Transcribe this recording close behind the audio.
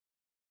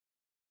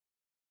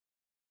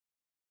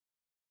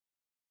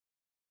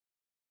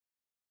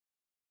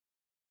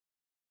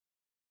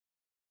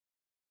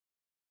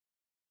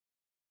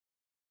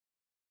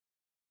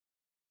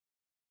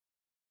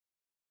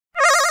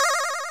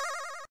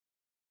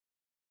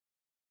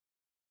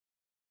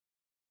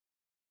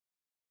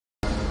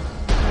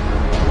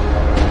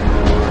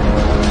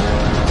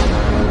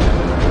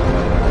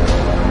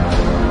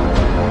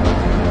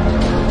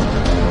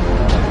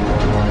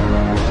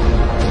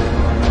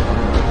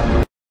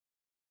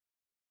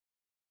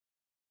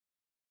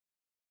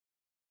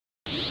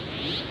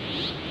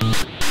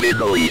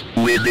Finally,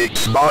 when its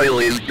smile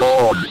is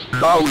gone,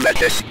 now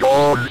that it's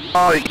gone,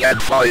 I can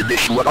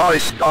finish what I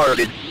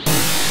started.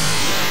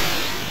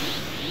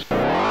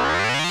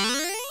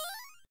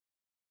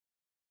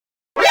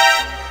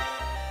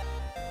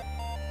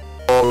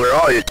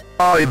 Alright,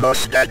 I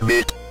must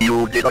admit,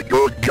 you did a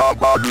good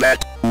job on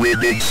that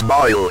winning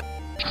smile.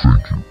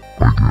 Thank you,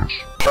 I guess.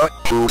 But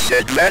who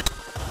said that?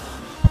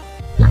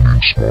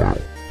 Winning smile,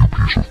 you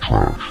piece of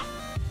trash.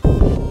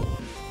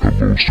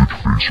 Hello,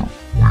 StitchFacer.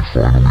 We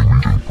finally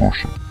meet in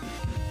person.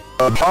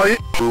 Hi,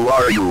 who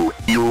are you?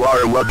 You are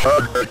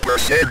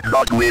 100%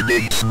 not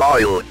winning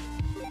smile.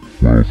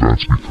 Well,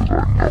 that's because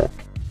I'm not.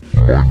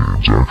 My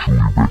name's actually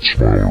Red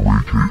Smiler,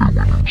 aka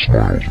Winning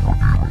Smiles and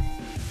Redeeming.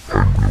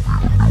 I'm gonna be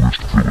the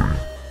newest villain.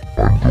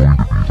 I'm going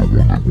to be the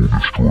one that will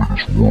destroy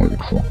this world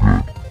for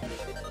good.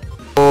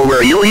 Oh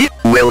really?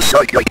 Well,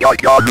 suck a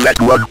cock on that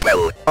one,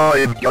 pal.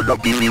 I'm gonna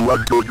be the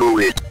one to do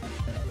it.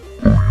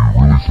 Oh,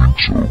 you really think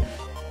so?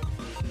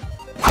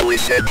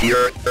 Listen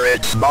here,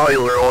 Red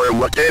Smiler or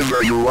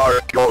whatever you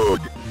are called.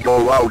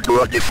 Go out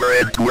to a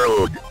different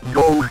world.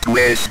 Don't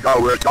waste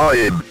our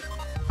time.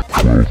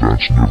 Well,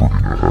 that's never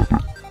gonna happen.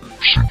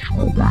 Since you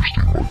are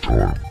wasting my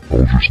time,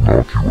 I'll just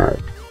knock you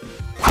out.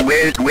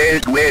 Wait.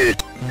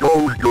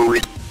 Don't do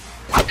it.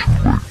 Too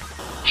late.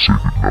 Say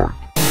goodnight.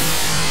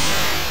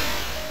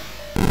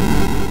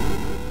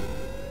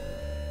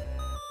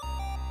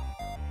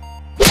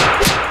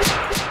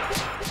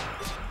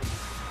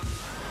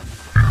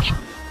 Easy.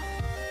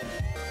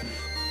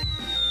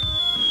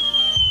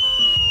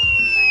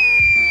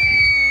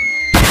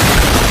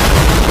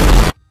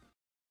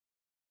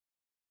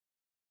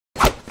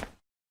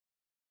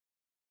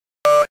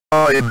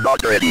 I'm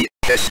not ready.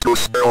 Test to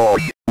destroy.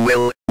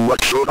 Well,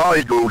 what should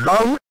I do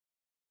now?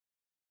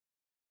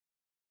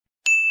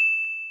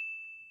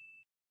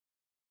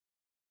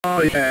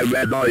 I have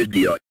an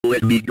idea.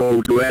 Let me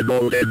go to an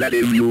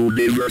alternative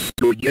universe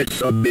to get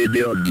some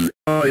minions.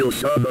 I'll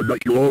summon a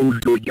clone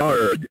to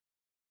guard.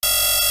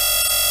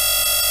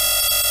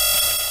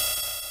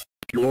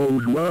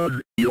 Clone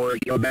 1, your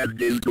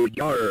command is to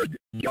guard.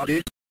 Got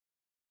it?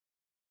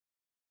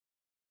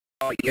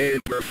 Okay,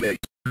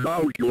 perfect.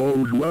 Now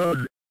Clone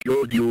 1,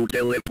 could you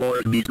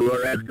teleport me to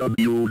a random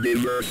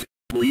universe,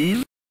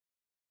 please?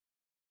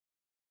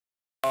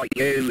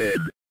 Okay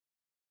then.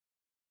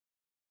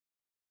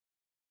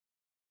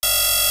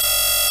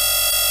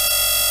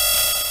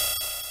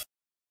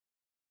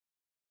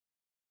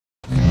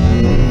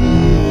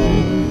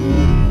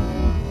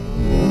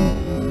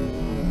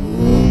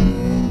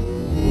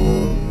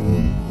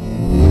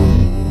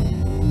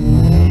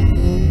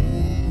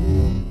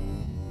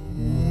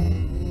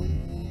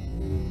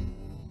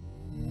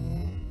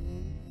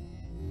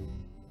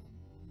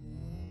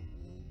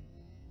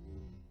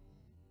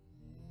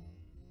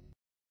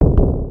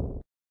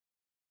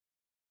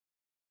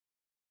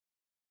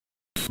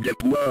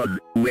 Step 1,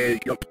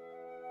 wake up.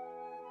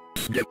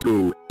 Step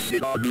 2,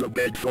 sit on the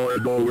bed for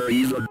no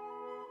reason.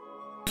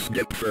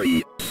 Step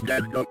 3,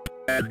 stand up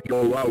and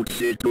go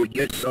outside to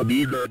get some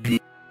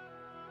energy.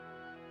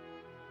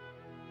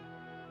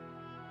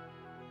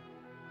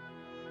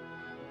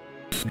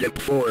 Step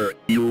 4,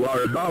 you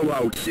are now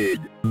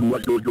outside.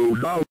 What to do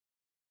now?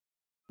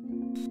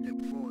 Step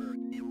 4,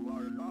 you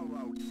are now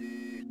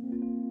outside.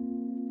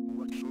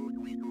 What should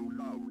we do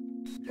now?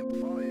 Step 5,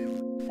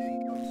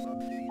 think of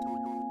something to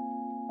do.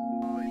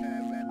 I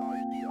have an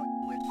idea.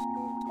 Let's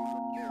go to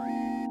the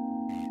garage.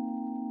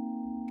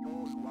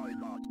 Cause why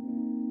not?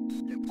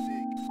 Step 6,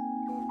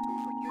 go to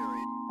the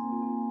garage.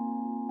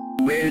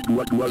 Wait,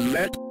 what was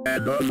that?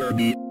 Another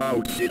me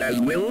outside as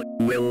well?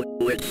 Well,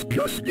 let's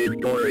just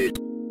ignore it.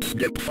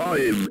 Step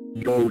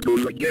 5, go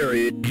to the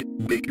garage,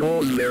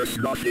 because there's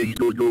nothing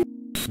to do.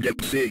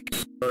 Step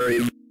 6,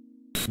 hurry.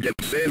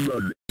 Step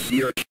 7,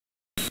 search.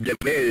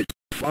 Step 8,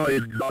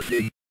 find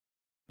nothing.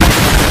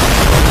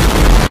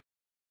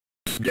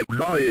 Step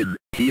 9,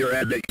 hear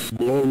an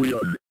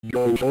explosion.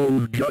 Go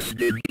home just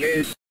in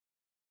case.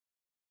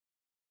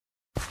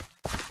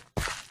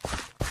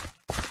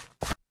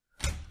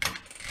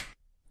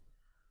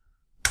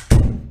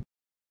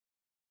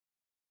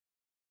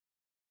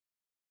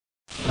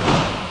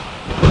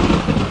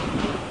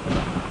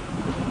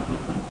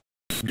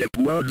 Step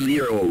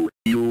 10,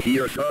 you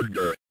hear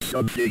thunder.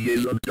 Something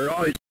isn't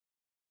right.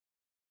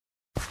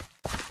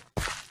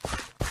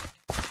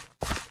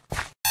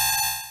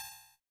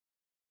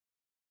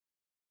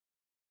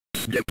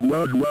 Step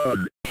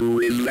 11, who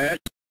is that?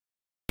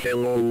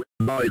 Hello,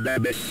 my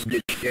name is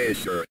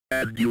StitchFacer,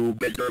 and you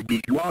better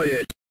be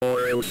quiet,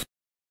 or else.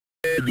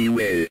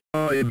 Anyway,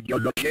 I'm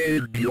gonna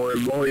change your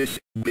voice,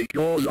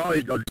 because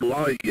I don't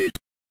like it.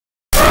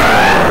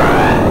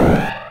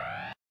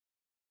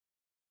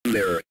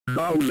 There,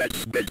 now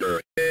that's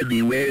better.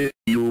 Anyway,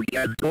 you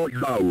can talk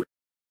now.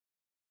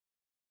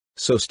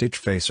 So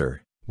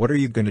StitchFacer, what are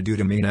you gonna do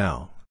to me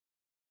now?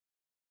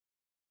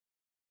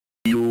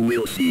 You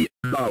will see,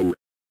 now.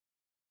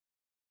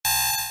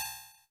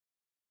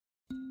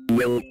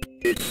 Well,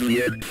 it's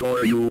the end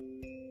for you.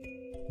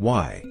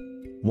 Why?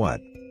 What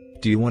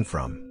do you want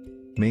from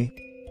me?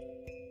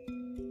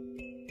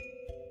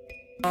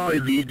 I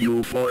need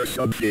you for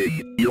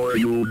something. Your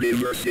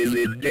universe is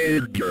in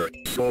danger,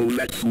 so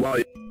that's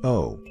why.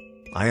 Oh,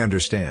 I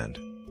understand.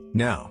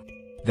 Now,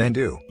 then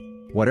do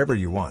whatever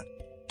you want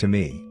to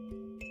me.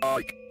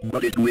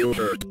 But it will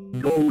hurt.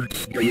 Don't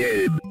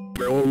scream.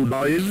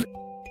 Promise?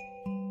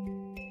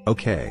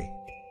 Okay.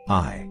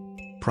 I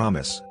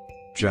promise.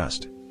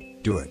 Just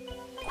do it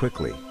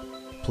quickly,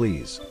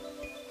 please.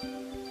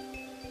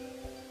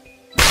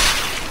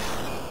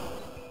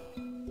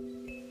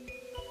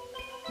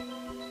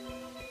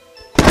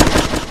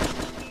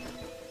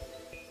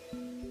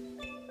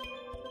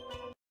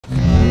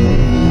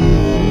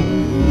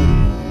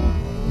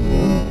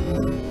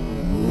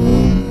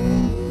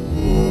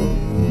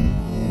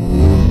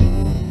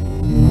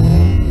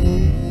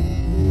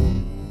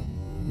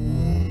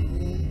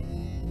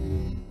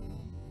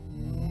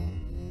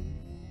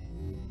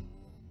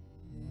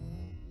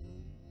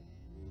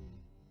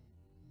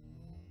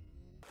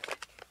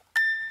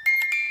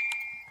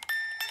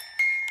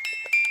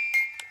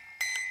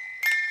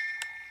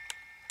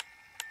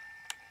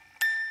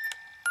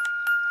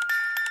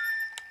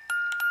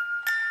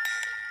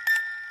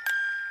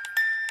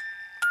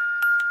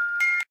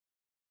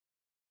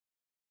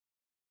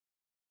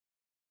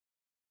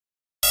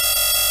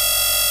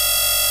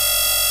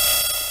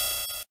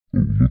 Oh,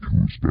 look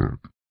who's back.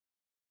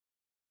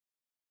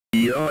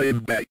 Yeah, I'm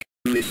back.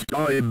 This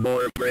time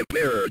more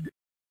prepared.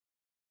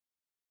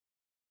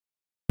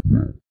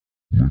 Well,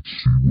 let's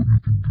see what you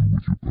can do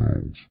with your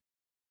pals.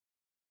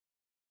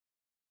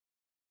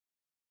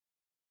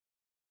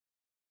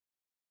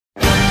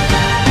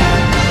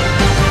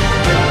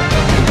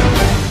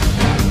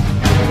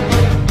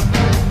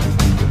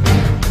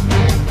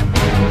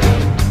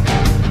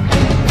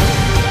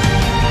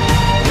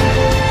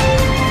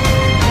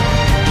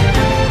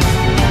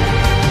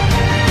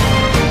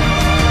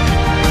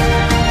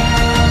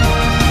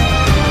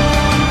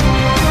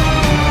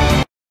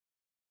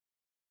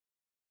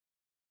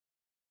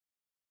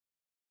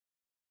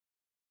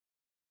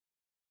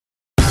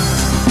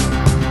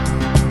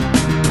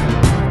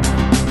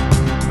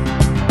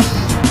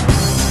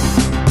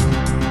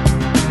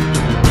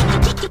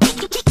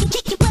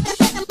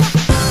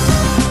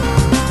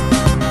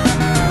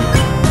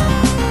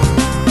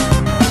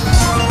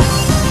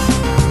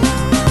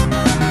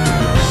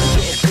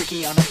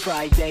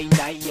 Friday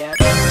night yet.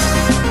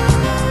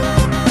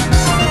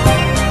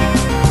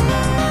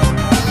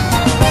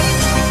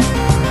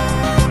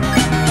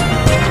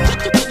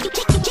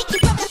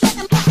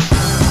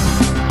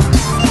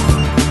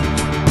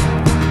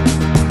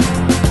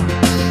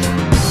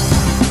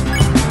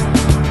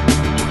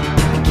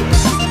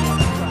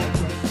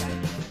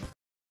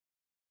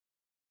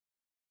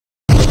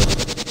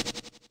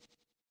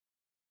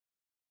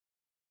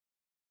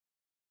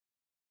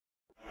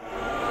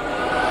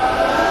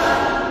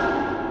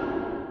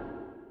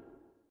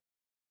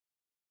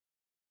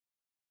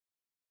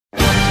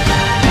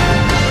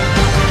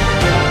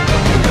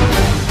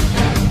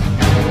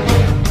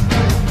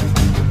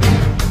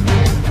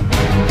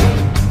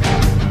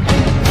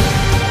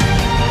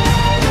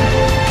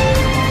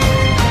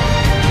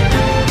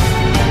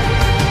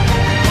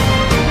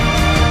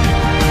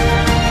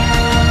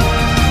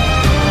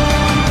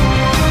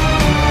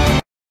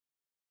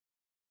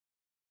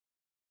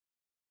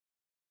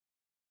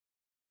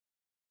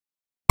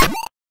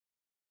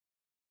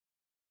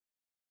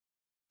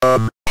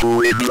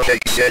 Who in the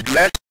heck said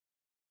that?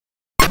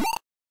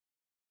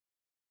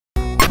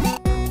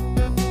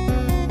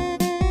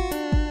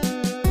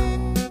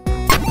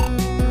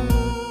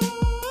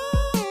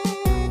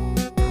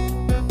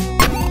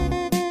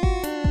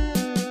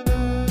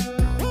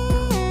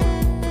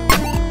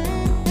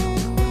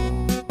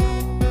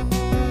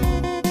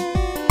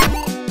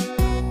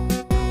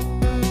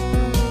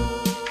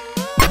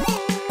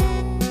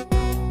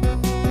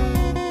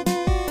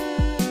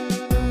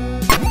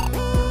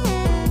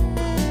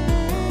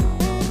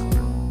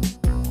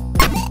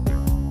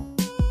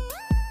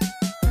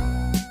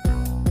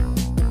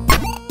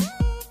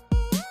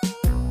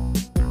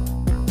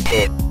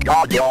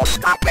 God, you'll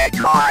stop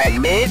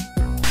ignoring me?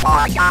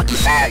 For God's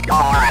sake,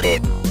 already.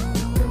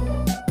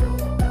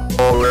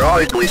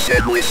 Alright,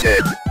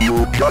 listen.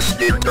 You just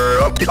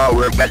interrupted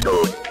our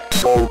battle.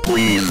 So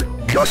please,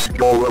 just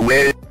go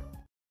away.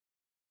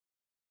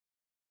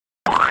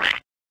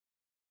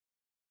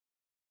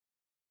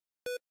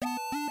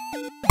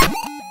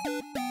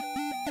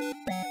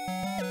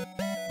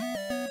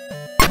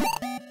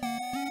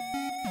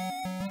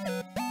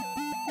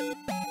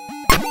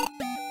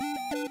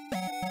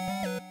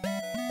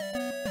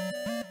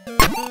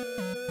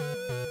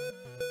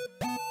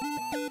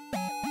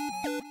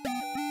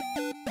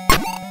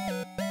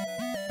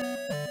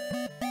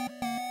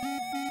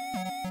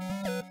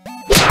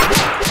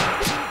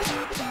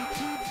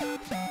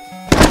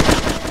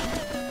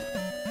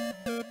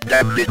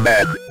 Damn it,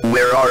 man,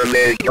 where are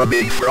they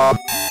coming from?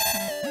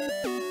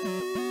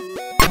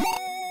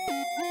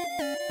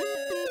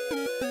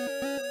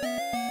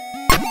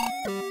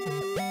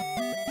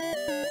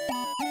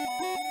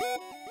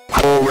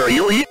 Oh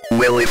really?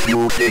 Well, if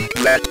you think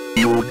that,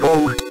 you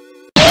don't.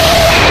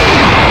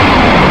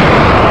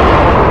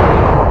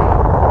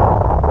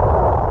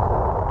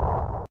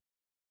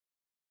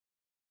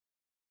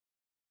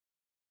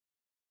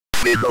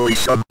 Finally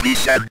some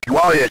peace and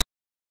quiet.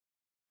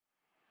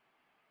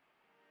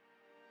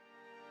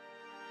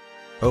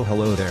 Oh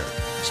hello there,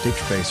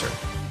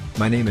 StitchFacer.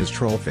 My name is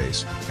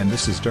Trollface, and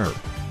this is Derp.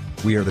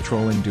 We are the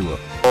trolling duo.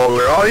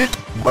 Alright,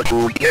 but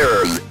who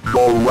cares?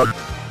 No one.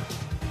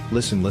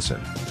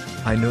 Listen.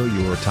 I know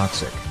you're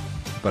toxic.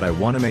 But I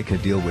wanna make a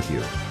deal with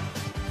you.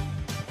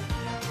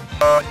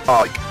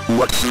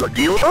 What's the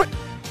deal?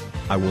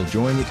 I will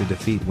join you to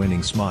defeat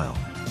Winning Smile.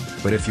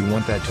 But if you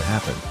want that to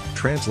happen,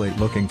 translate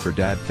looking for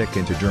Dad Thick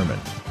into German.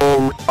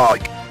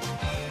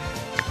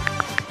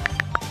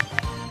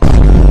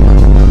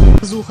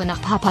 Suche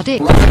nach Papa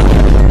Dick.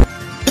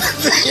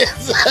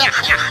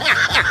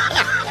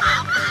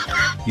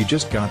 You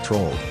just got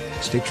trolled,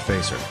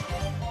 StitchFacer.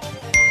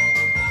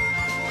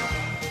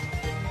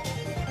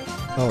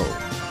 Oh,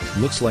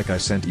 looks like I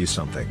sent you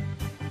something.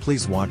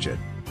 Please watch it.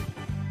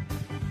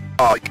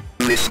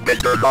 This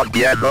better not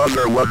be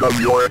another one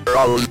of your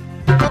trolls.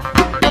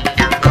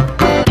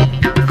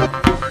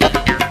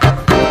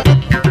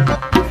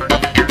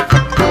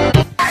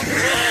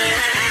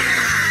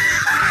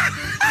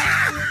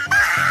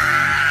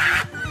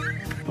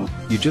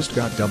 You just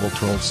got double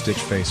trolled,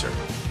 StitchFacer.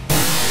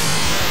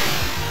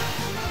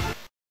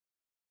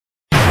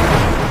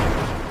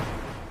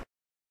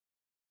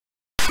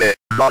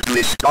 Not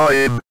this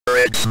time,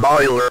 Red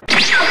Smiler.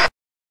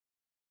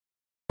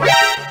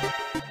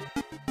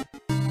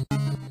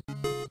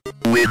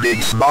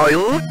 Winning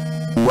Smile?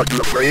 What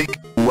the freak?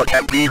 What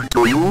happened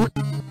to you?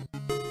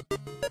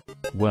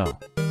 Well,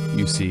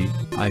 you see,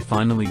 I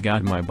finally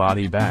got my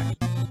body back.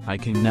 I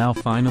can now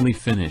finally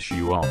finish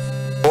you off.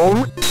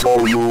 Oh,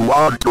 so you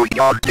want to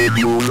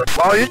continue the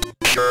fight?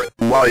 Sure,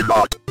 why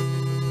not?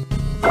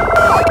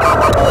 Alright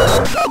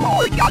then, show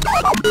what you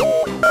got.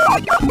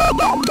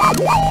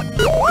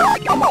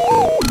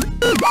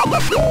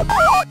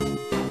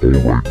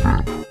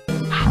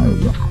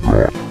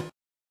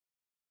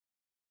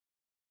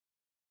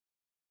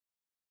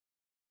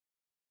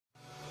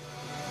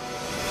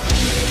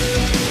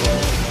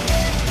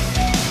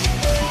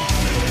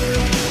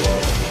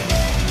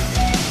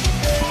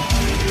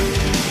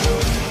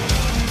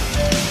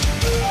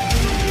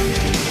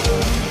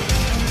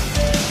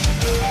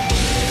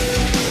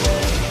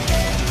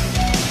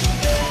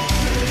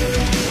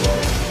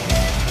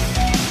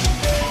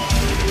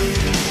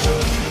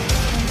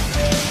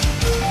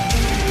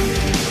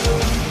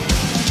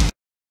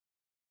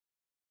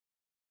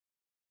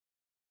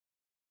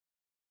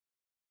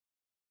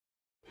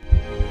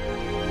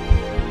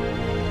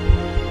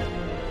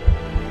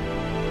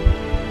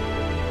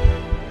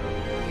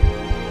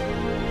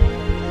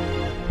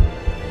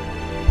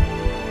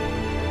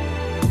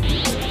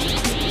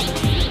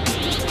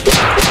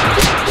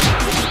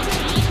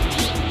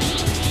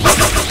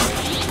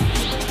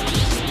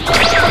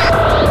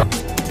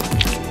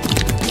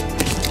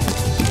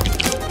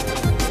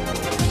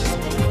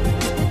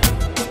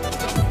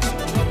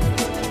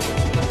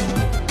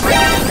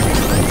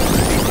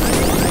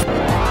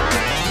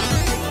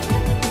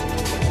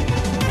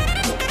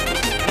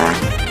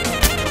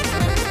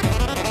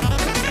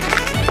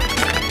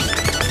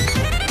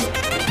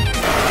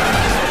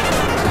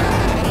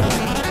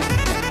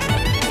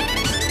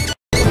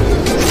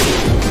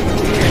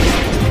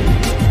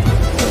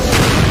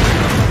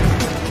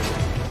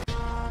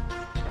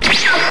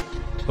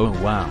 Oh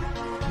wow.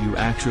 You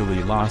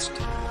actually lost?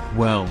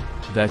 Well,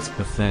 that's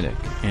pathetic.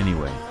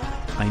 Anyway,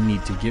 I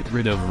need to get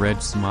rid of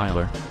Red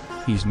Smiler.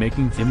 He's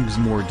making things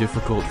more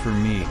difficult for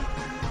me.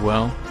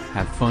 Well,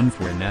 have fun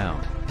for now.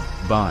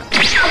 Bye.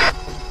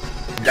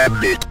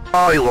 Damn it,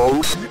 I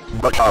lost,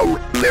 but how?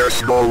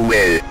 There's no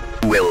way.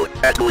 Well,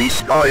 at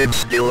least I'm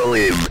still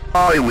alive.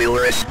 I will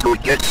rest to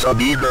get some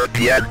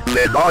energy and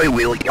then I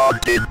will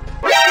continue.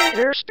 Hey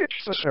there,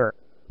 StitchFacer.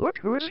 Look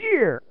who's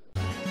here.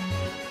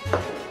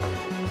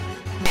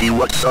 Hey,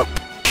 what's up,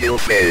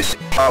 Killface?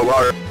 How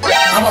are?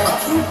 How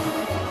about you?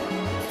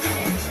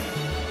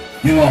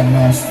 You are a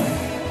monster.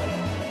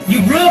 You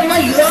ruined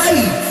my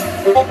life!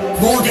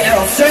 Go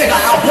there, Sega,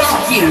 I'll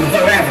block you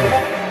forever.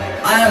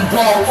 I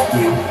unblocked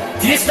you.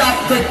 Did you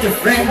stop with the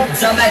friend?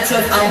 Some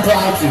extras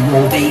unblock you,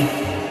 Rudy.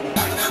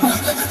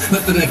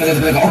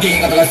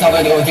 Okay, I'm gonna stop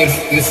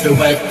it,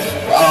 stupid.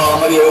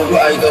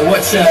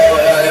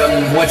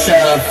 Which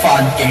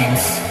fun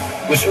games?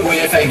 Which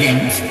favorite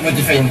games? What's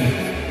your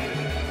favorite?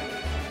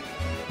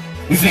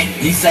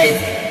 You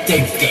said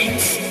dig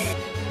games.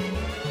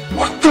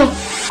 What the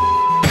f?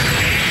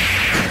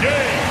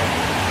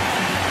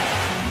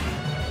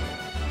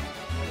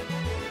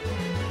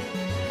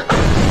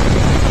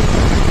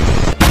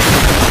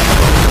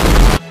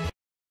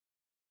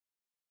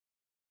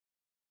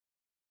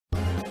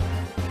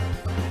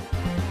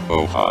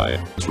 Oh hi,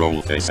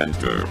 Trollface and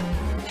Derp.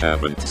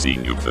 Haven't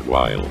seen you for a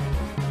while.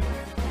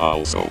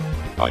 Also,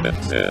 I'm at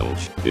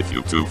Trollge, if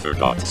you two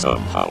forgot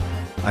somehow.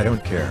 I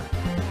don't care.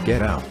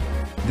 Get out.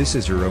 This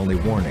is your only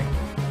warning.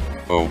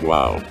 Oh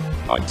wow,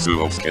 I'm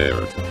so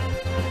scared.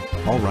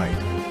 Alright.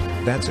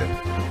 That's it.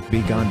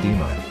 Be gone,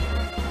 Demon.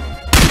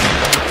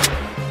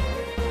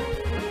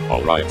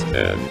 Alright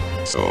then,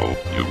 so,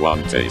 you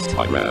want taste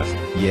my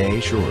wrath?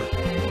 Yay, sure.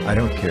 I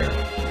don't care.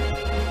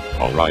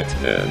 Alright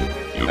then,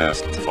 you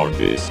asked for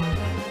this.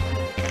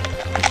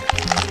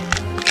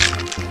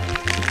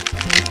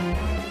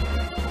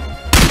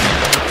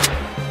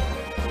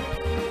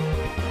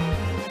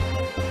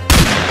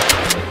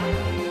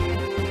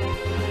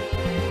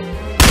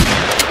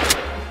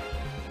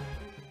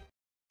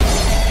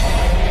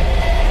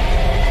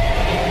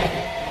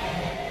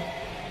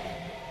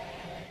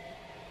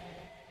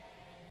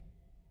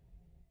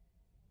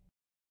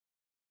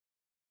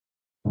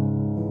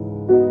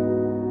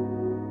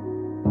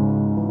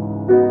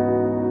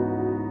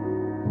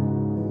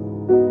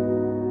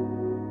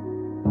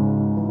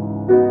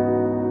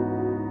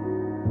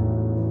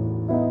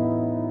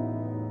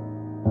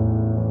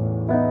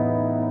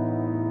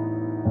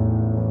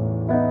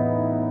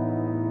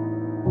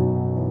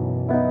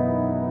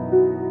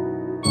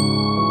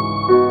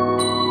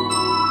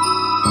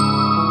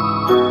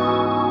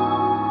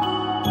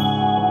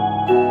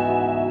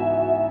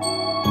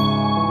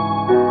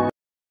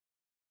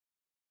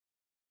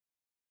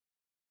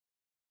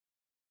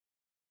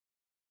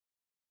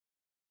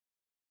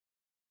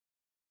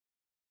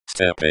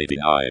 Step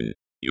 89.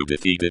 You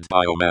defeated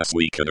Biomass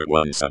Weakener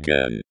once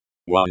again.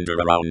 Wander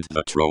around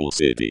the Troll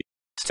City.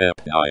 Step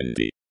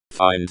 90.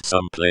 Find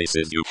some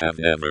places you have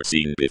never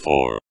seen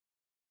before.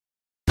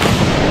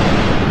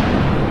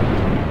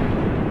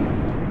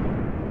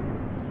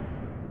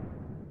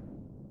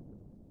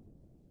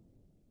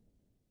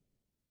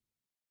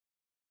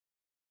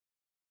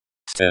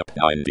 Step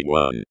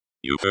 91.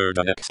 You heard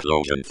an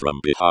explosion from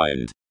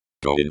behind.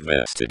 Go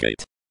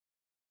investigate.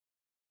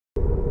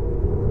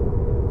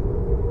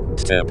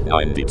 Step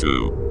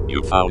 92.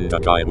 You found a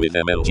guy with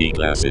MLG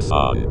glasses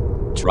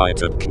on. Try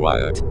to be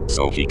quiet,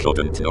 so he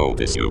couldn't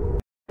notice you.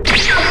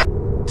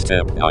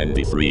 Step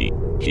 93.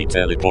 He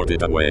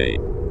teleported away.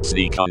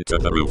 Sneak onto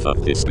the roof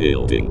of this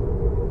building.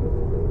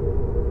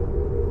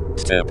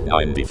 Step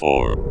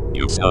 94.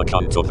 You snuck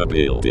onto the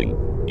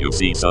building. You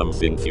see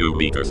something few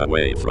meters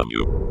away from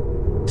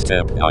you.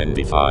 Step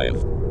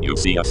 95. You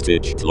see a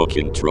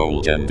stitched-looking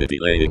Trollge entity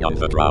laying on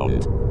the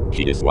ground.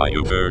 He is why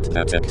you heard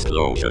that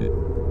explosion.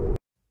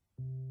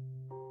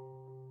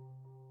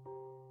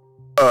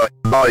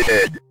 My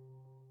head.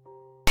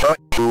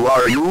 Who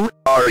are you?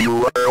 Are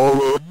you a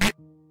Holubec?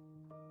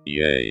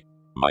 Yay.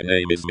 My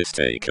name is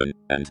Mistaken,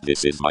 and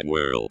this is my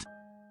world.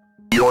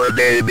 Your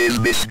name is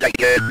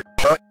Mistaken.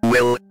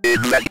 Well,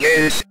 in that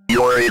case,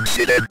 your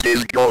incident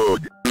is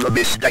called the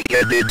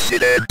Mistaken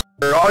Incident,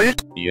 right?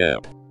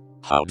 Yep.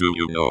 How do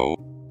you know?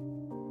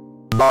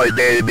 My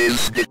name is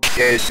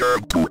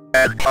StitchFacer,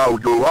 and how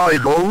do I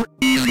know?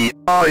 Easy,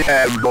 I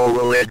have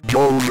knowledge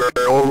over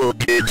all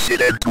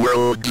incident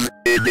worlds,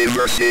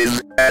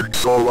 universes, and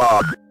so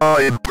on.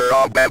 I'm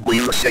probably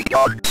the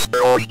second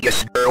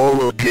strongest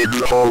Trollge in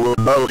the whole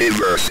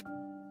multiverse.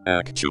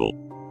 Actual.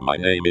 My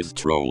name is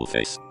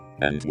Trollface.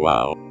 And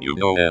wow, you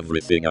know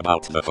everything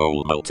about the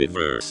whole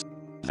multiverse.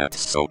 That's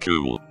so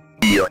cool.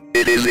 Yeah,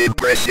 it is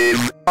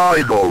impressive,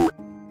 I know.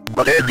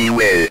 But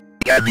anyway,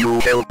 can you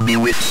help me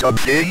with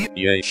something?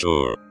 Yeah,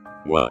 sure.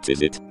 What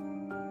is it?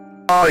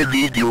 I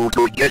need you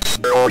to get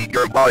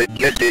stronger by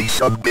getting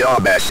some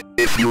biomass.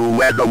 If you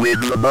wanna win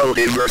the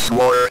multiverse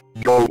war,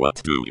 go.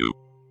 What do you?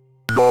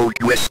 No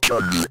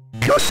questions.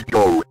 Just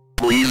go.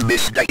 Please,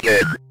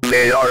 Mistaken.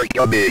 They are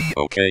coming.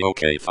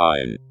 Okay,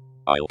 fine.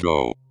 I'll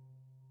go.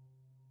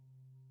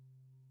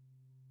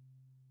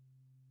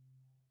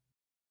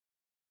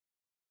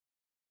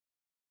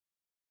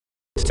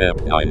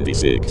 Step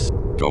 96.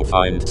 Go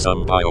find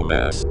some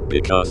biomass,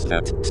 because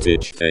that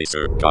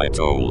StitchFacer guy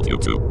told you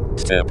to.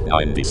 Step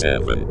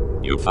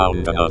 97. You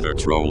found another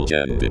Trollge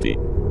entity.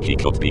 He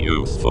could be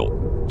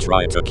useful.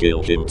 Try to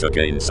kill him to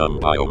gain some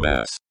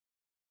biomass.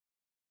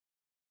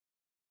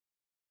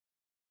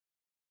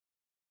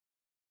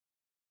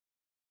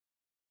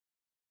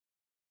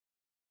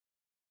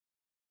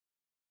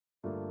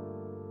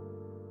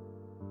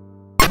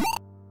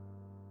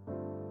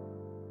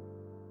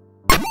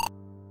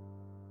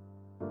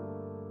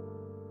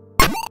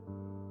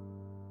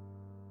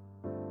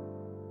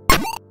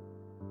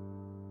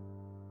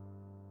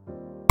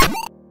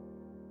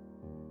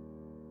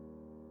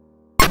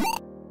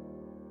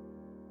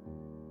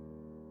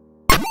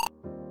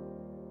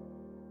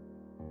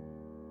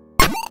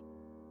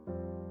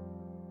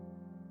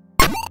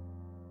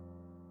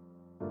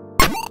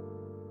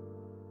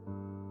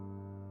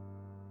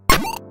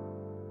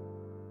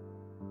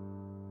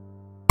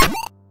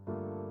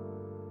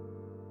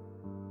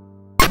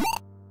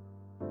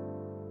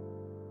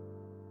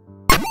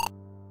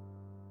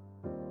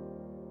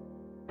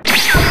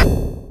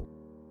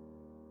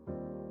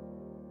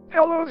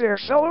 Hello there,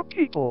 fellow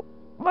people.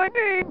 My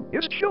name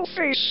is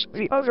Killface,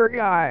 the other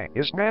guy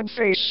is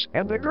Manface,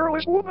 and the girl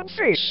is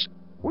Womanface.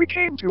 We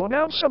came to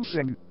announce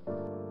something.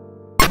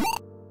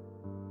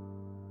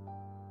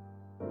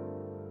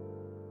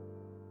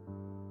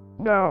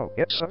 No,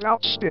 it's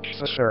about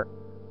StitchFacer.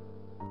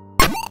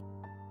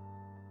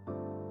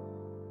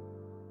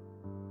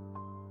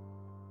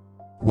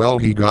 Well,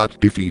 he got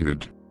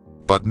defeated.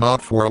 But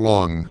not for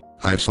long.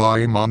 I saw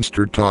a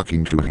monster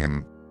talking to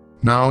him.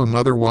 Now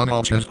another one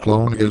of his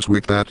clone is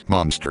with that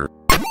monster.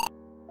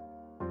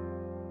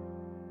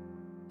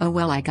 Oh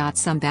well, I got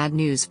some bad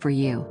news for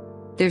you.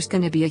 There's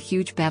gonna be a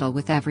huge battle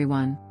with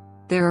everyone.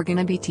 There are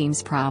gonna be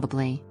teams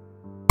probably.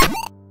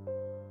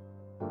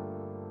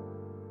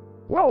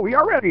 Well, we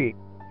are ready.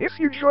 If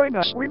you join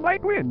us, we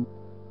might win.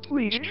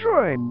 Please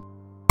join.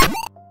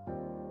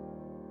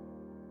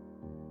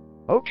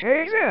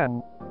 Okay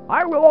then.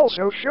 I will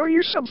also show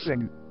you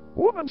something.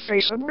 Woman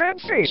face and man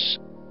face.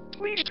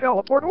 Please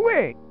teleport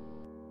away.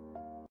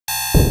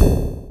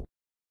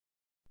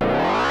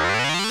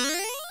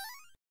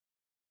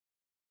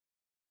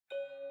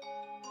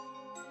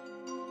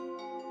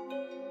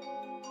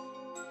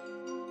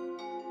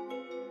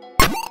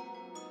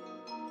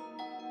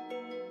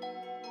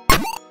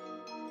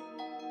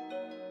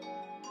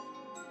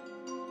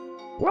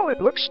 Well,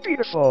 it looks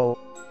beautiful.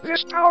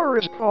 This tower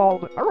is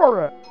called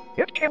Aurora.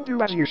 It can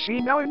do as you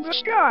see now in the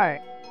sky.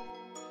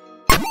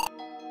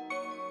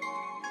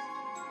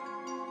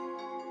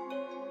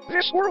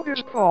 This world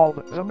is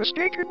called the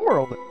Mistaken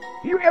World.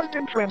 You have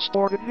been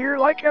transported here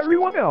like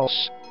everyone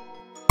else.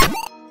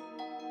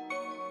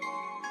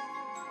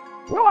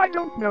 Well, I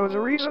don't know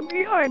the reason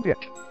behind it.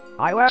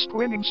 I'll ask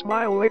Winning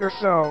Smile later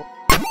though.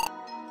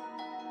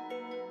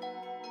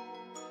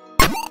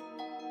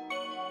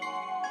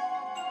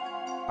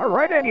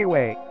 Alright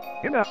anyway,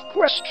 enough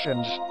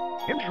questions.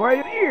 Enjoy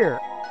it here.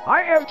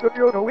 I have to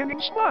go to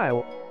Winning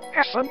Smile.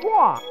 Have fun,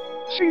 blah.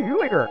 See you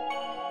later.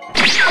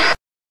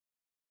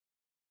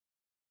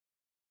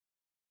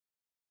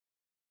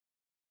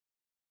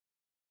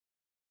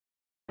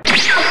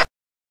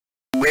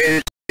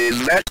 Wait,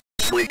 is that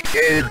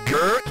slick-haired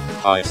girl?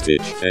 Hi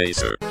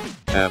StitchFacer.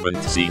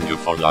 Haven't seen you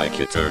for like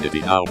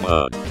eternity now,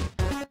 bud.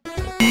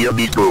 Yeah,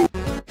 me too.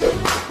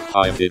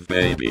 Hi Viv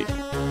baby.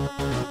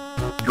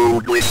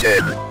 Dude,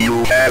 listen,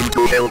 you have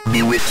to help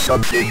me with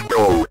something,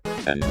 bro.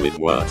 And with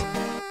what?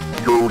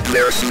 Dude,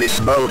 there's this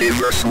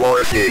multiverse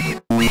war thing.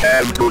 We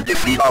have to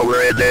defeat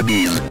our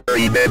enemies.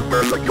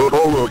 Remember the good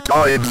old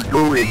times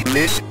doing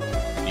this?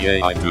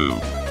 Yeah, I do.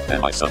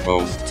 Am I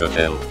supposed to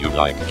help you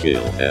like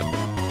kill them?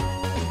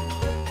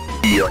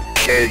 Yeah,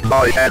 shake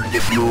my hand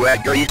if you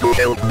agree to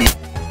help me.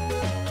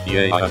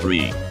 Yeah, I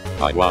agree.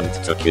 I want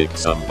to kick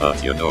some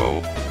butt, you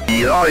know.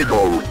 Yeah, I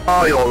know.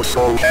 I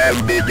also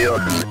have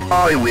minions.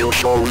 I will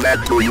show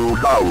that to you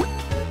now.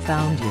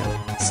 Found you,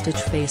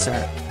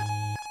 StitchFacer.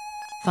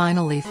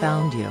 Finally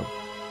found you.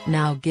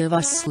 Now give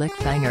us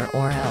SlickFanger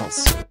or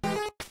else.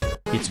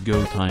 It's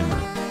go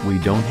timer. We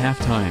don't have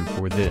time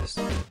for this.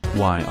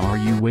 Why are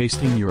you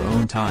wasting your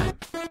own time?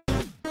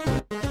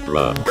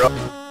 Bruh.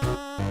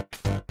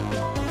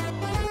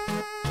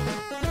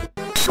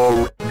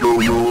 So,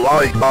 do you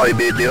like my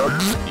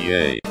minions?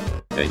 Yay.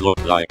 They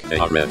look like they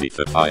are ready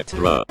to fight,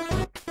 bruh.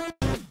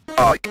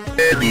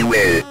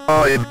 Anyway,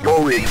 I'm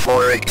going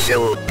for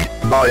Excel.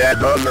 My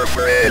another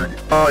friend.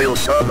 I'll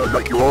summon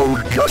a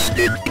clone just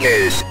in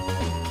case.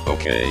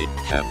 Okay,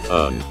 have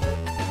fun.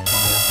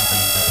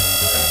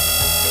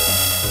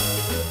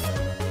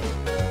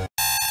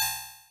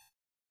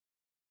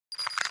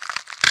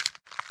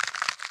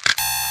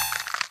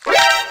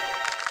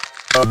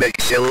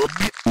 Excel,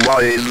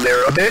 why is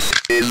there a mess?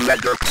 Is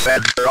that your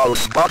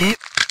Sandral's body?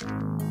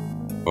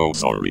 Oh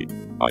sorry.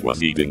 I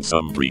was eating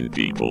some green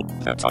people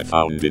that I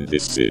found in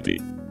this city.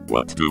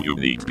 What do you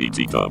need,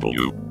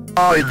 BTW?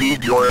 I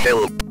need your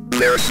help.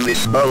 There's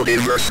this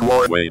multiverse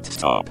war. Wait,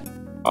 stop.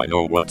 I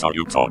know what are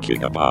you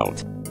talking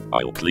about.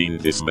 I'll clean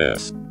this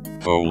mess.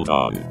 Hold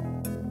on.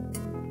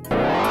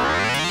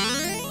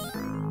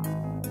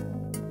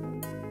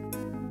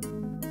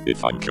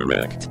 If I'm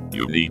correct,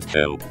 you need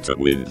help to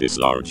win this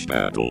large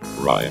battle,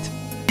 right?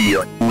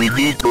 Yeah, we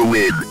need to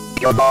win.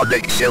 Come on,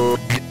 Excel,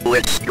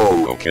 let's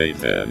go. Okay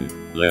then,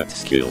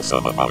 let's kill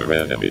some of our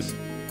enemies.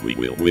 We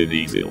will win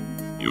easy.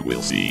 You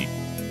will see.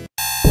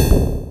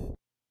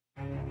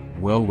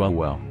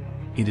 Well.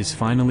 It is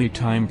finally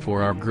time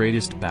for our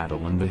greatest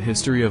battle in the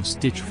history of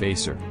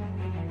StitchFacer.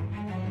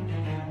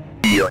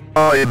 Yeah,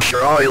 I'm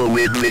sure I'll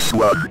win this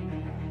one.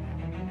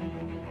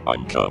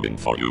 I'm coming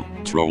for you,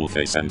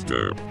 Trollface and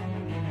Derp.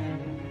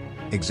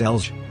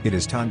 Excelge, it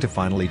is time to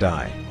finally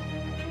die.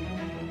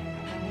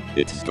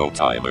 It's go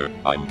timer.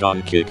 I'm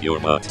gonna kick your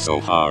butt so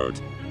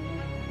hard.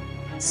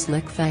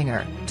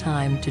 SlickFanger,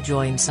 time to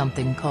join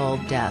something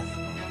called death.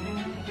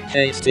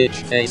 Hey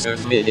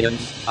StitchFacer's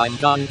minions, I'm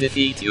gonna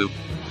defeat you.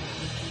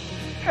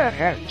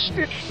 Haha,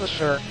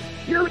 StitchFacer.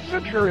 Your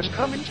adventure is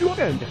coming to an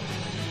end.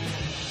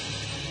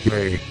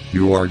 Hey,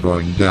 you are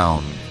going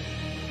down.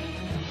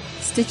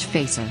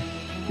 StitchFacer.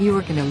 You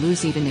are gonna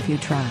lose even if you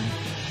try.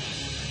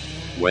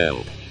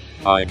 Well,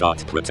 I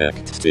got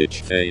protect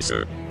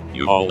StitchFacer.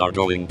 You all are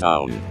going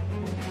down.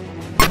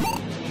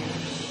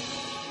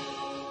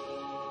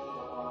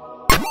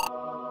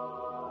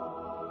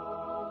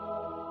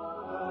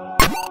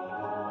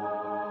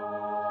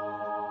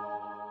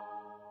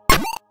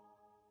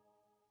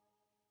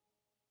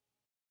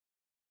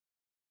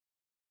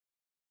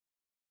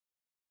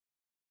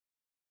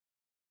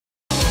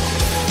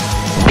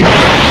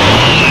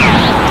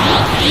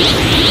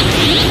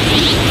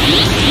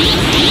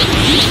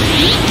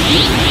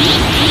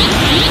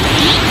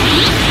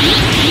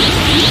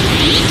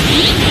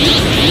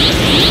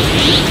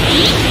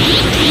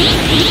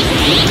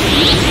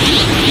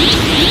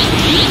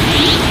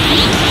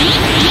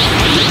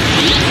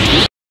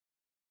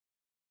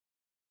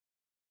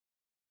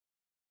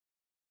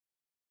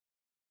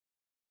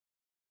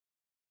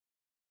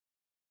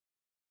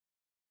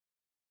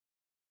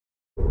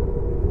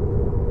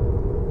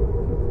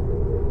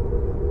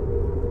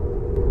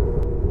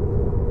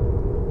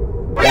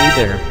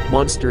 there,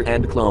 monster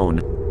and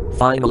clone.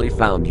 Finally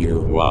found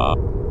you. Wow.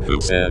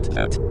 Who said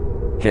that?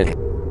 Heh.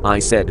 I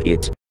said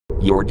it.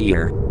 You're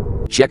dear.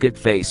 Check it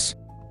face.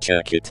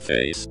 Check it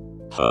face.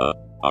 Huh?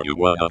 Are you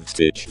one of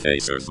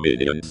StitchFacer's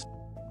minions?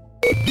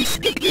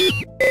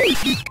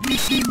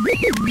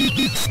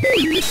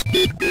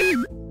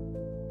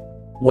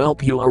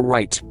 Welp, you are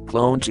right,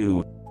 Clone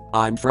 2.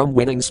 I'm from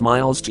Winning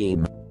Smiles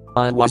team.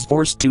 I was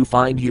forced to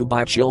find you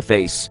by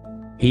Chillface.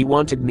 He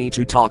wanted me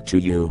to talk to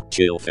you.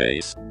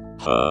 Chillface?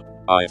 Huh?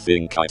 I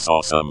think I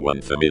saw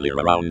someone familiar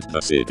around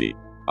the city.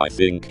 I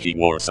think he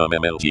wore some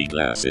MLG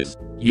glasses.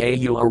 Yeah,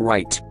 you are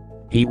right.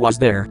 He was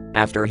there,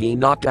 after he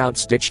knocked out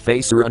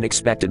StitchFacer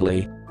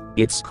unexpectedly.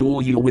 It's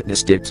cool you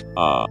witnessed it.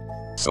 Ah.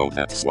 So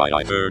that's why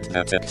I heard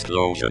that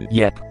explosion.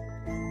 Yep.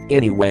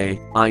 Anyway,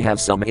 I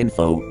have some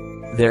info.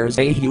 There's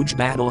a huge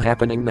battle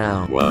happening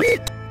now.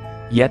 What?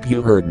 Yep,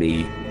 you heard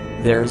me.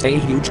 There's a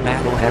huge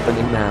battle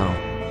happening now.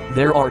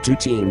 There are two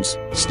teams,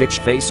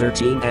 StitchFacer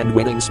team and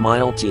Winning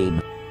Smile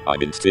team.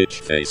 I'm in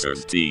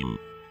StitchFacer's team.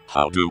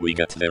 How do we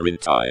get there in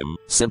time?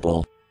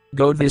 Simple.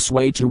 Go this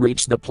way to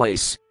reach the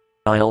place.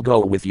 I'll go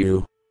with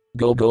you.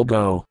 Go, go,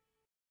 go.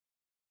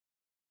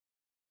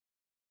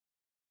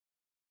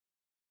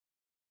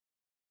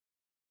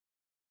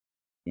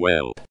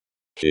 Well,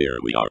 here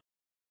we are.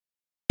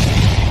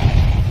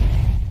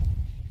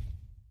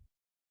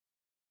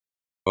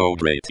 Oh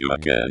great, you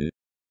again.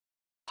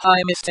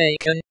 Hi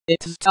mistaken,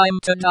 it's time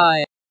to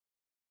die.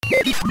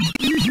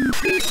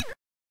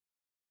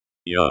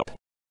 Yup.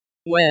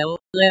 Well,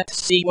 let's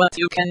see what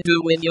you can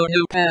do with your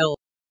new pal.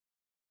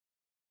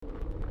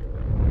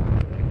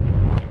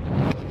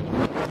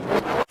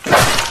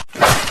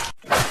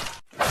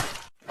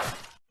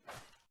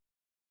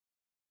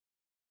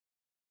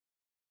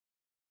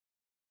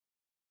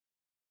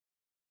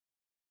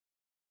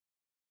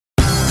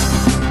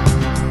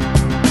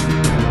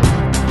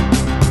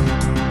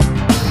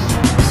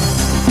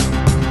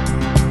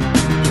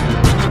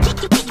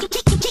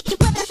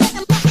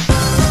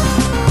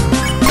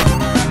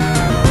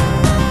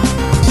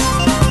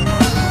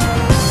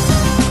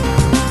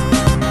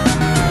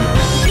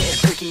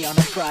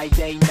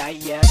 Friday night,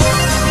 yeah.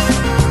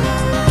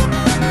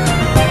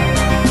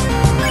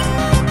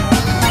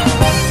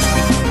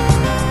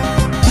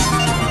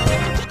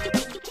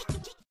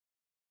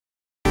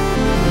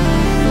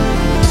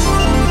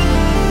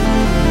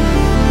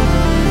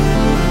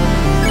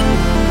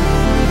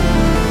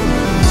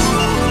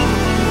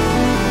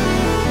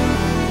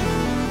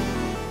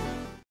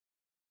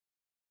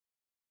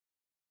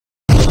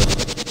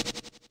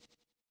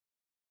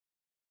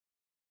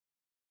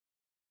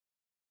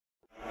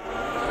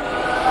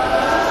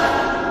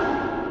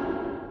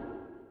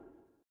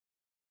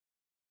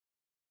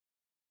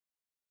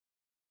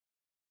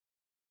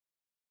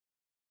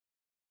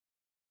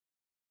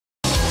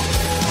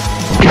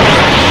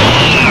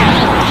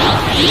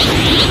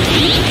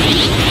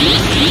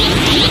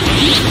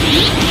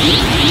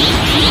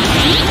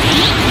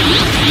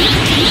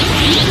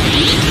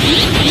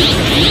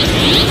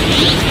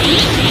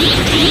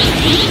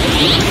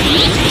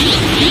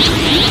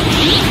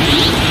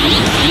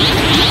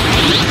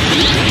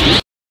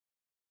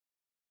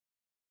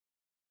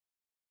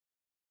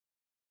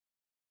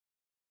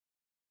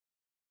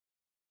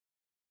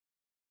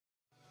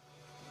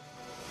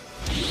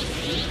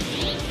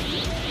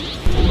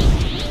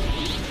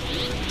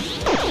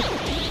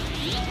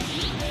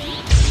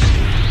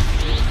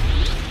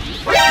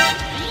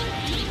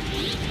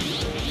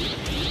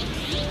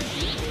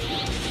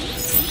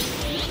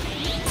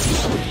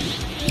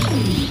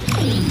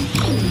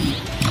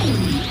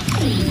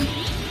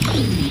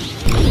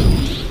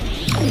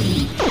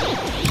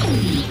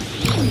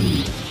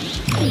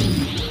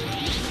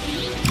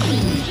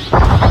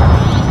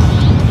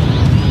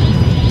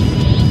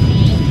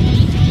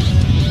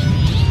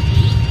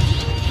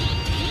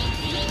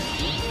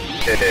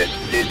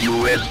 Did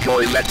you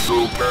enjoy that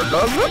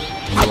supernova?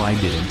 No, I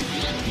didn't.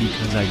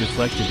 Because I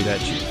deflected it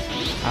at you.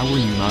 How were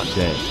you not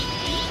dead?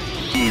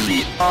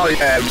 Easy, I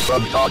have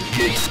some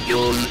dodging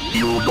skills,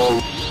 you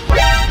know.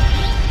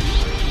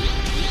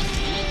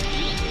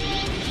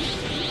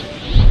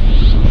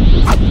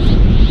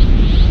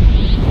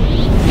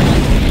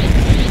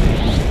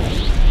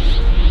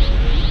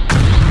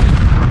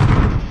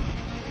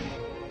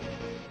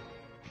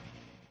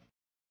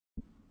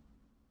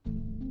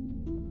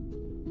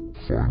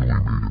 Finally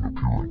made an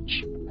appearance,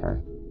 huh?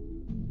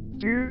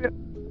 Dude,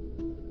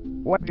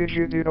 what did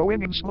you do to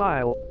Winning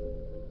Smile?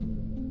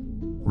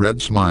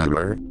 Red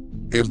Smiler?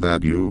 Is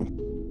that you?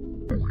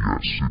 Oh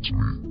yes, it's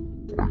me.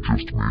 I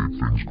just made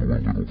things go a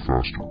little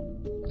faster.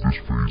 This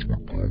phase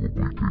would probably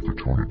take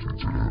eternity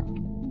to end.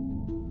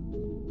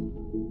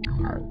 You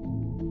know,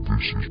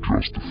 this is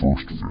just the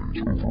first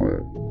phase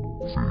overall.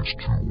 Phase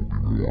 2 will be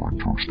more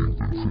interesting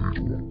than phase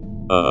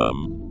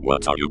 1.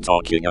 What are you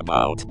talking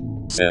about?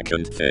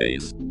 Second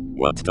phase.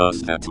 What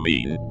does that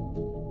mean?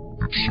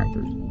 It's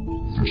simple.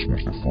 This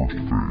was the first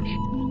phase.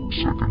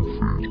 Second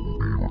phase will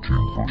be your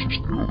team versus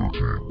the other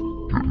team.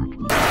 Get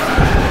it?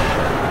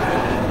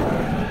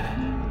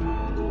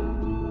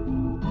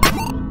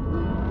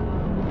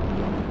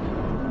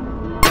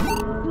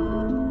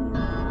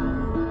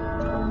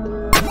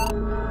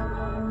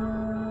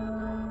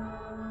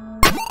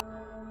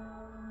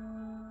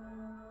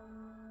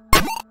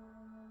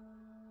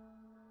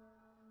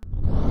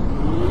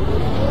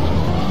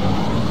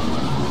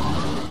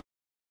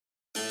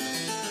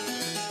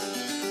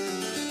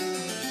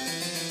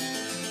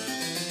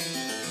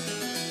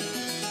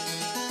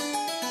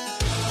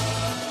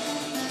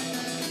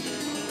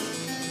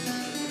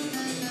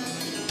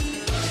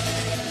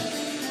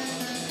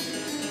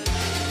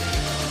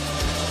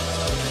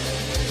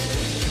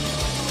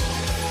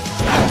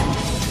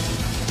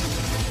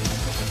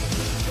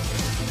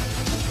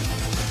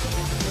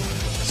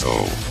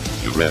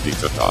 ready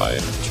to die,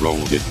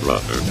 Trollge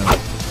brother.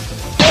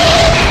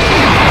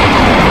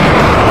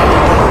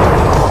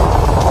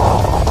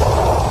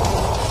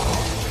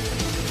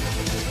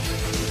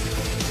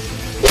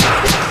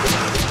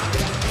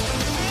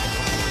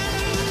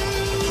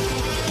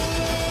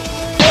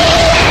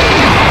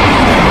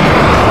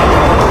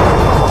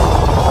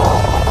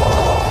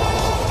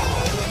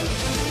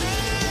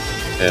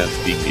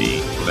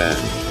 FBP, man.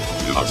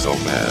 You are so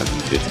mad,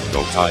 it's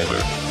no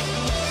timer.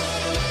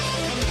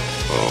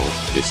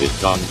 Oh, is it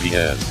done the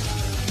end?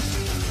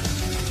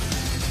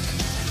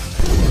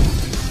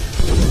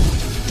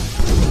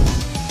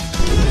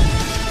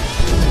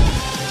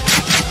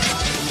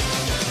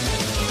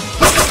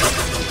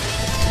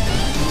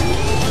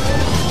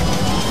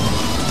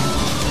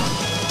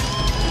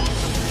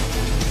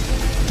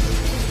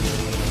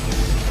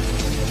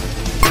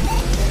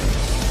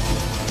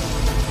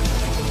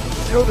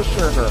 Go to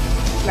server.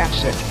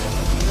 That's it.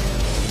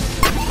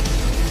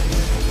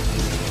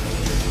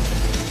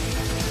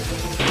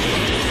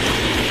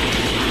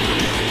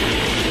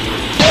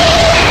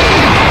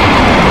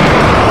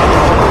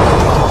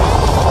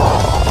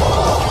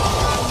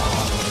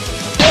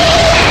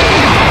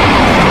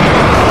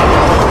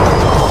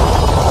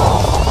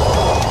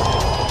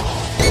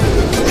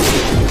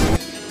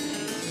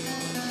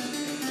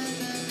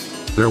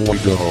 There we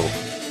go.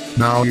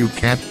 Now you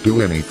can't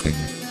do anything,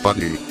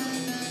 buddy.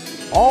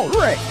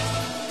 Alright.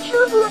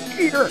 Server up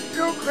here.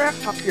 Go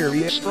craft a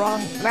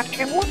PERIASTRON that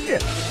can work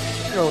it.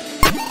 Go.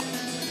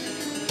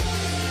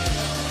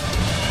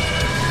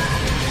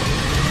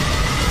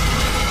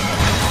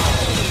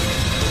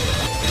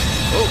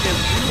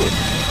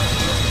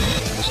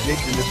 The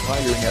station is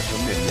firing at the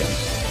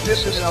minions.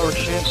 This is our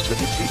chance to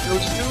defeat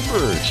those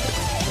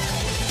noobers.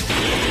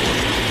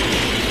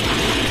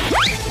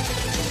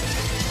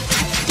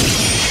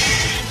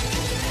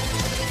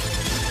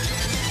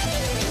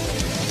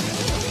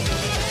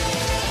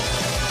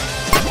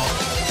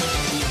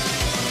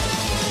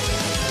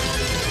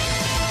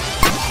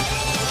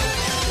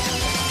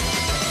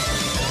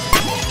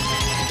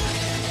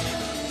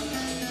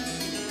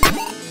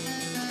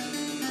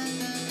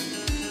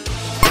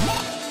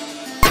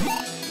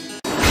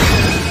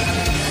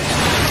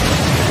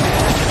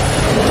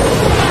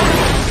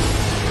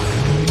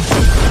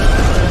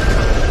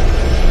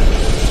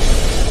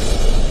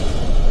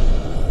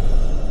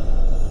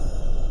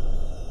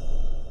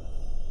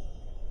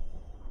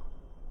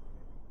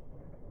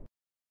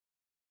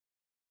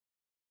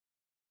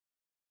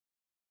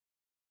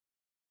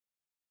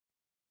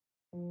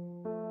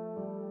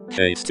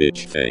 Hey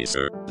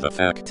StitchFacer, the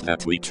fact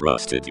that we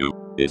trusted you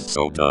is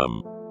so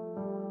dumb.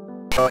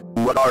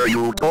 What are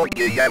you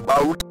talking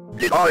about?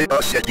 Did I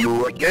upset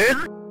you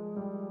again?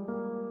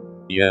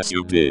 Yes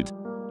you did.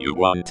 You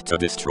want to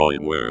destroy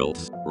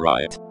worlds,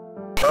 right?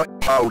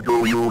 How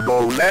do you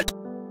know that?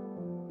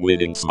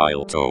 Winning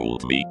Smile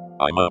told me.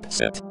 I'm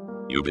upset.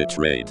 You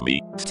betrayed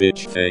me,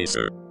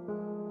 StitchFacer.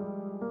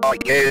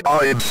 Okay,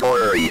 I'm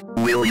sorry.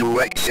 Will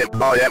you accept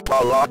my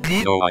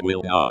apology? No, I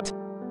will not.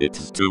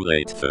 It's too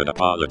late for an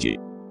apology.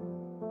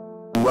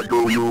 What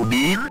do you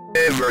mean?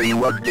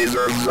 Everyone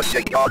deserves a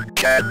second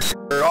chance,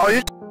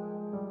 right?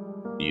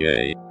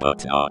 Yay,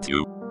 but not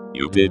you.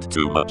 You did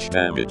too much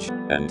damage,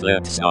 and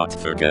let's not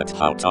forget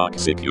how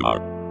toxic you are.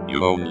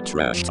 You own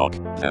trash talk,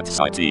 that's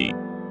IT.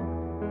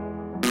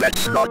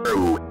 That's not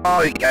true.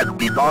 I can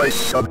be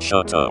nice.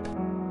 Shut up.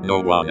 No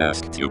one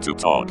asked you to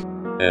talk.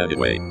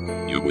 Anyway,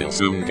 you will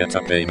soon get a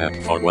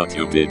payback for what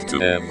you did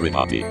to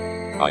everybody.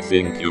 I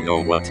think you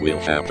know what will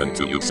happen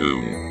to you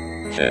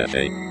soon.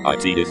 Hey,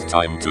 IT is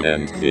time to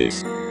end this.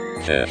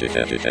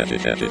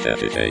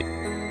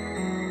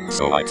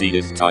 So it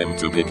is time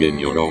to begin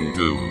your own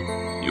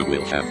doom. You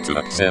will have to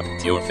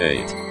accept your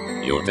fate.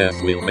 Your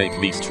death will make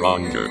me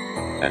stronger.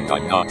 And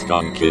I'm not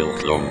gonna kill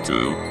Clone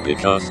 2,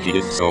 because he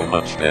is so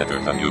much better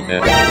than you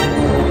ever.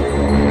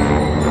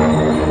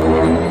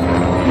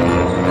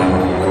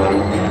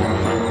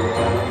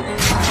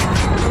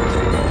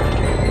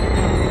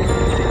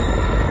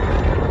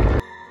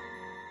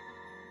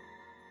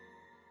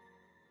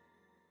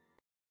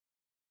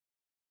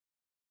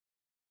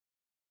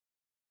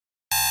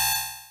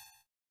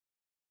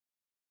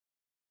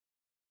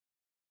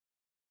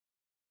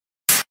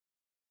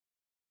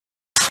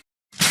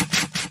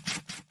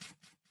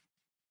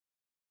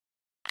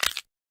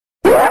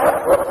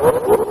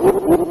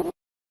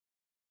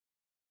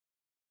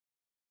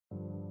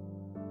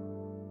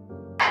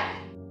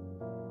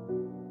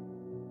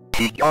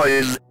 Hey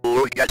guys,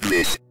 look at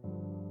this.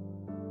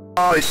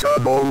 I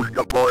summoned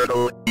the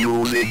portal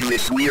using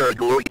this weird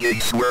looking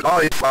sword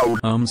I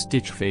found.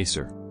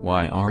 StitchFacer,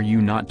 why are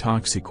you not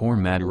toxic or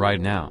mad right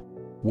now?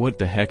 What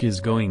the heck is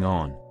going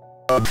on?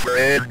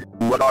 Friend,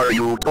 what are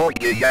you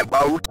talking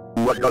about?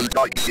 What does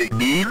toxic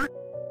mean?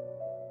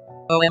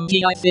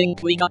 OMG, I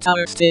think we got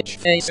our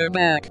StitchFacer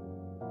back.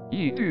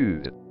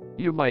 Dude,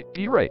 you might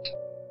be right.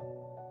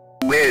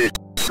 Wait,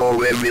 so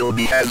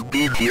MLB has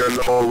been here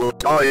the whole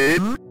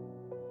time?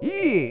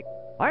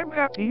 I'm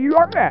happy you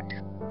are back.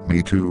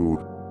 Me too.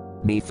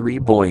 Me three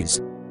boys.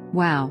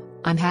 Wow,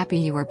 I'm happy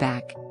you are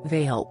back.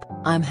 Velp,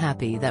 I'm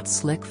happy that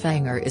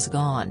Slickfanger is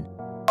gone.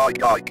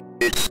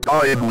 It's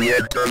time we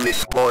enter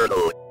this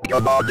portal.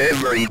 Come on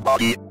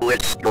everybody,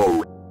 let's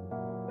go.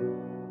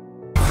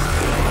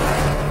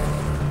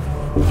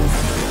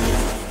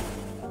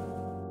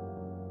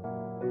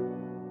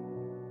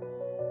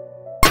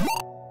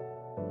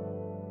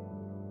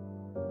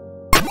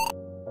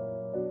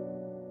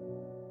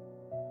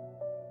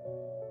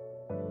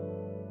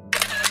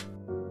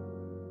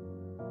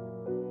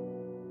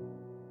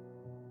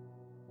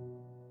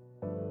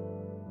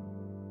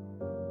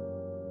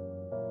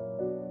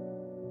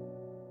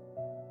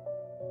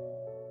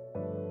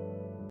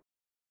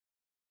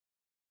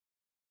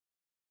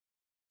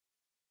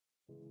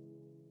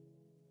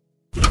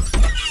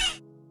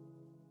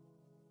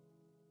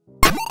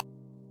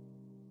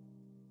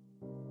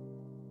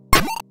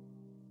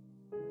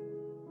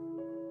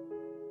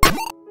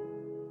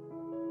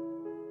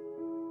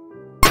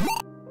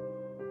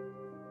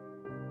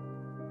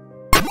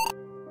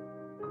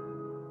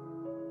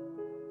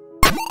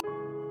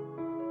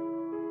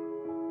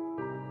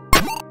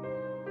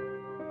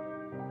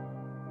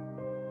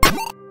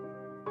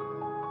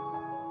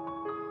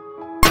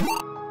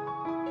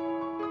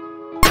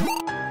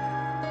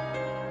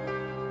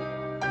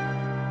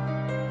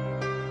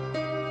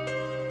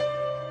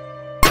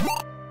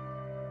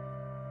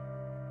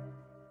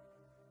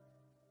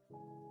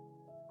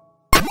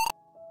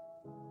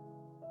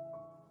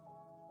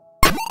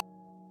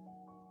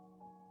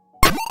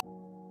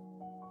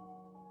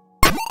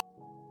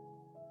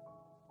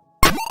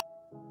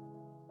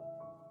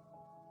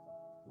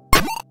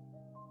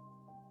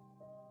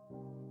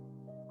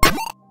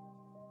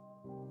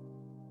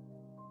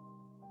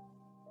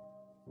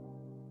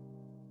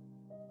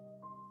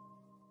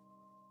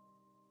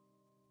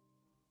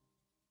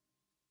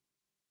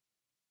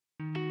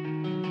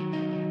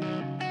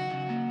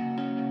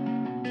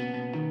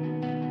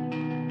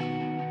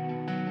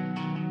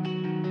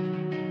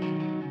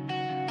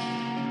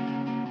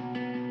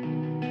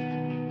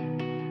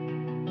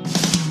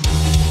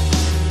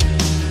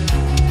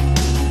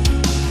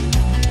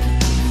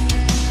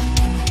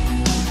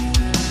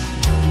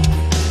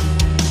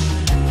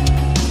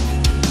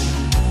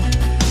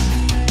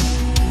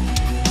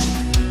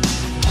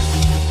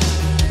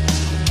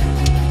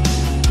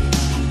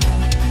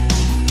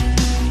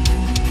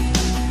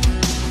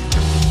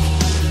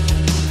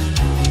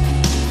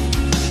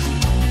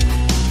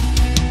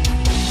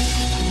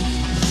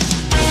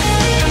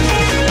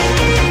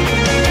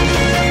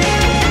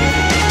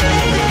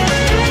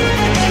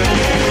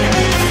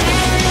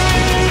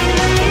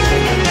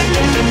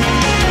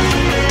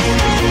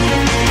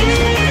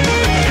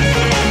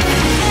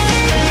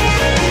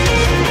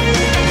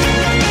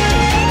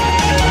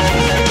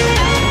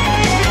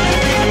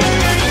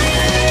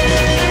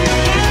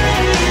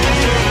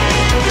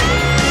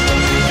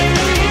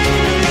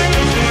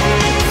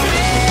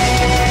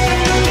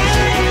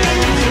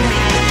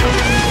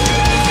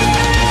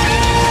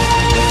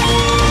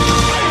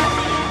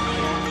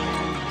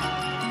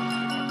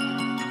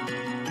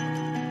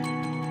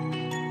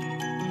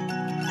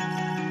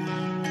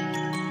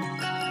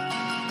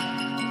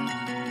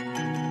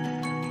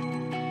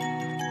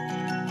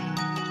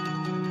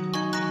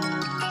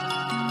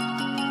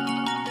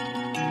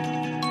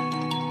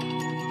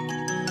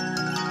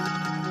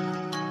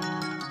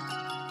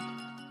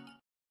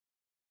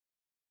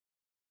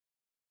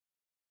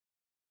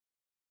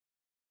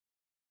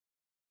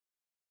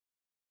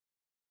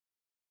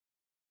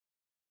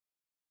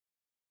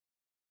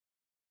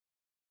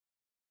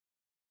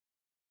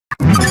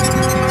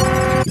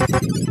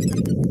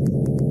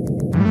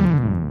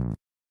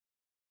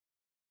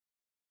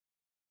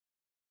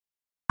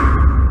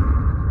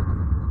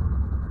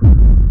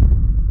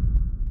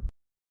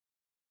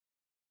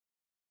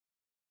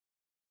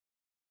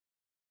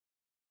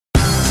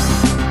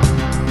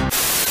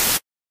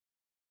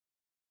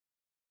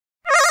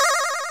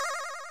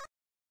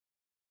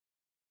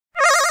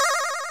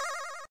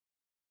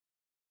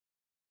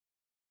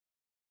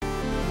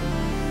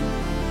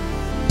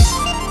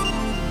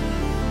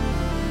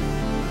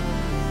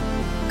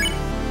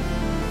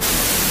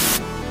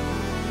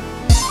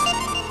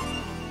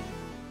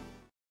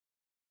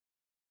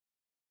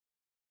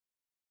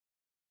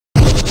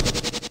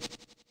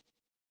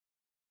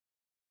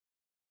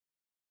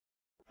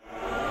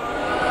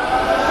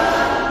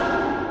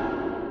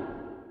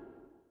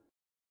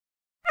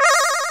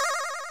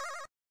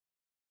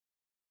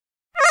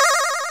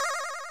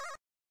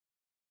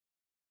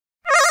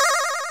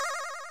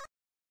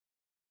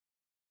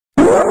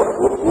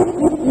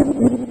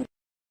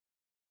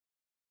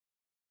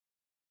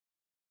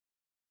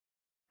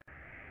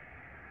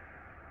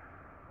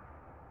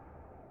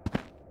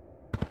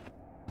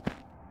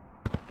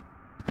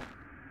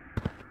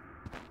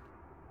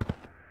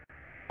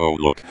 Oh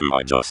look who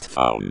I just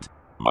found.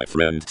 My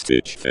friend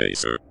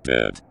StitchFacer,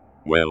 dead.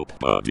 Well,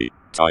 buddy,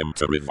 time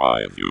to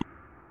revive you.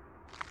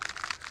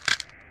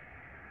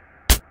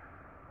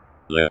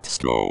 Let's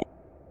go.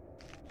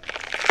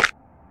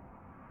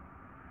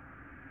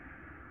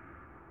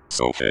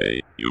 So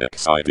hey, you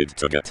excited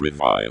to get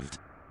revived?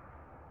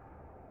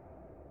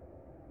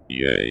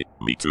 Yay,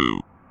 me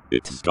too.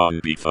 It's gonna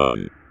be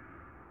fun.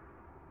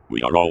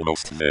 We are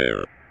almost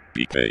there.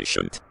 Be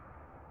patient.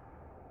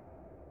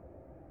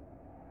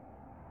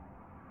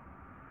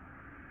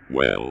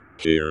 Well,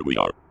 here we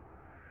are.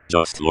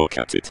 Just look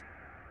at it.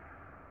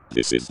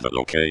 This is the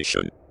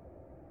location.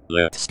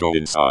 Let's go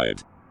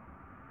inside.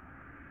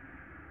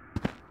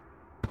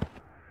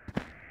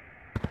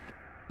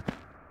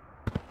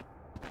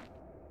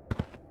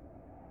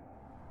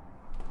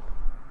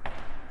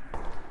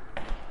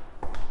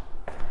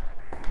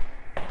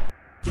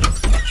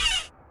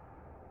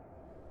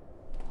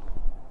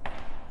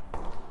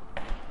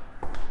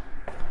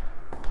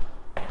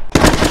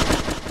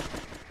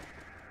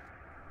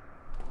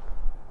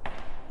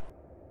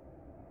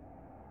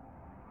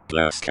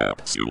 Glass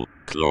capsule,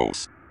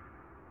 close.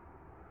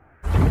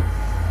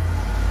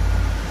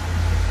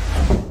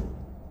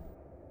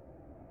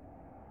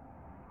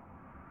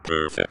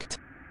 Perfect.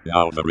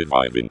 Now the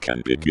reviving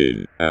can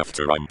begin.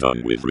 After I'm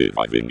done with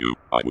reviving you,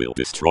 I will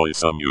destroy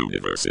some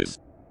universes.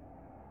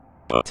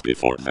 But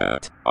before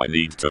that, I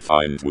need to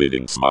find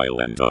Winning Smile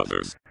and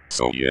others.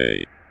 So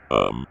yay.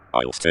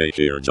 I'll stay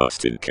here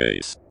just in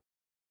case.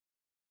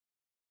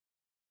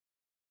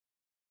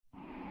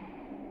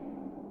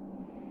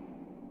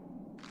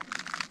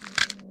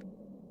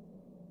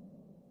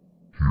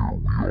 Here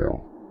we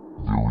are.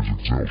 There is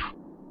exhaustion.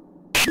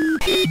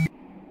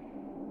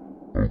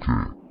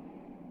 Okay.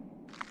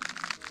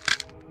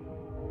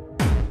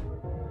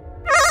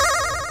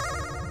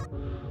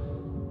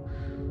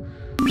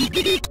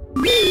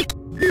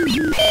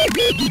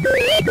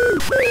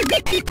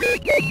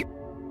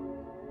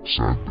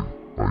 Sadly,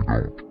 I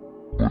don't.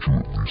 But you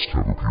at least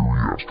have a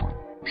PERIASTRON,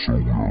 so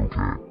we're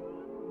okay.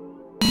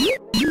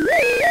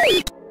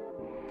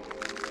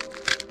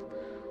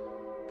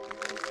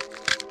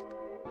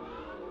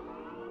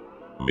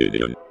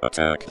 Minion,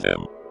 attack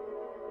them.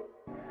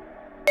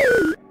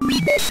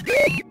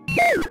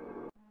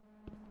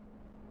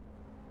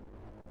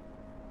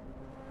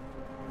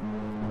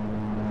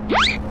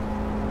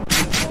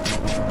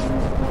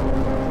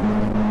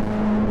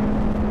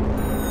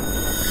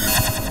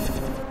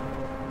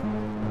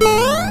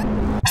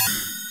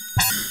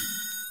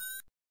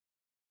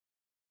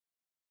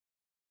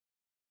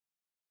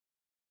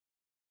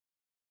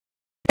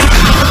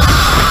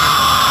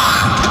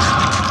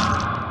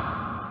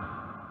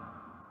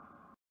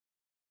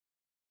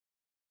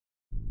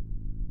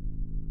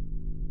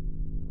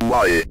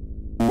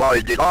 Why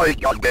did I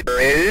get better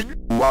in?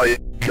 Why,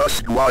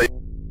 just why?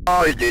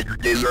 I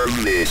didn't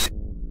deserve this.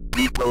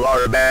 People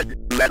are mad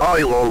that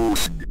I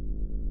lost.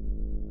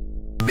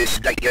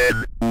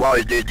 Mistaken,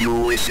 why did you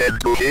listen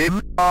to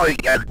him? I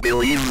can't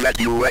believe that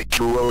you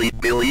actually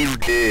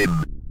believed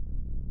him.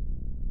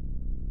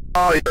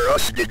 I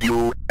trusted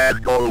you,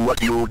 and all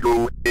what you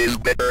do is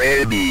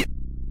better me.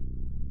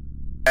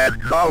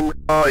 And now,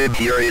 I'm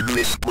here in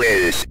this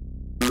place.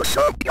 The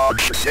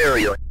subconscious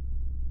area.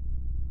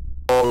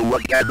 All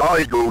what can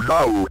I do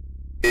now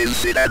is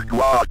sit and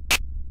watch.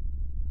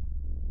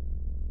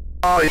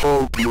 I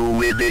hope you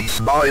Winning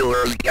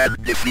Smilers can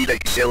defeat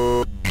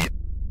Excel.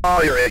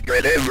 I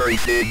regret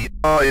everything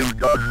I've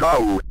done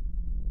now.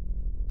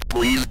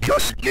 Please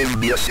just give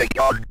me a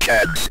second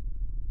chance.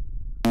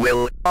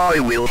 Well,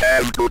 I will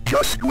have to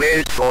just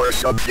wait for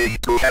something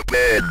to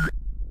happen.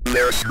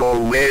 There's no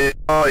way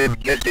I'm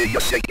getting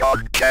a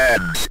second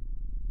chance.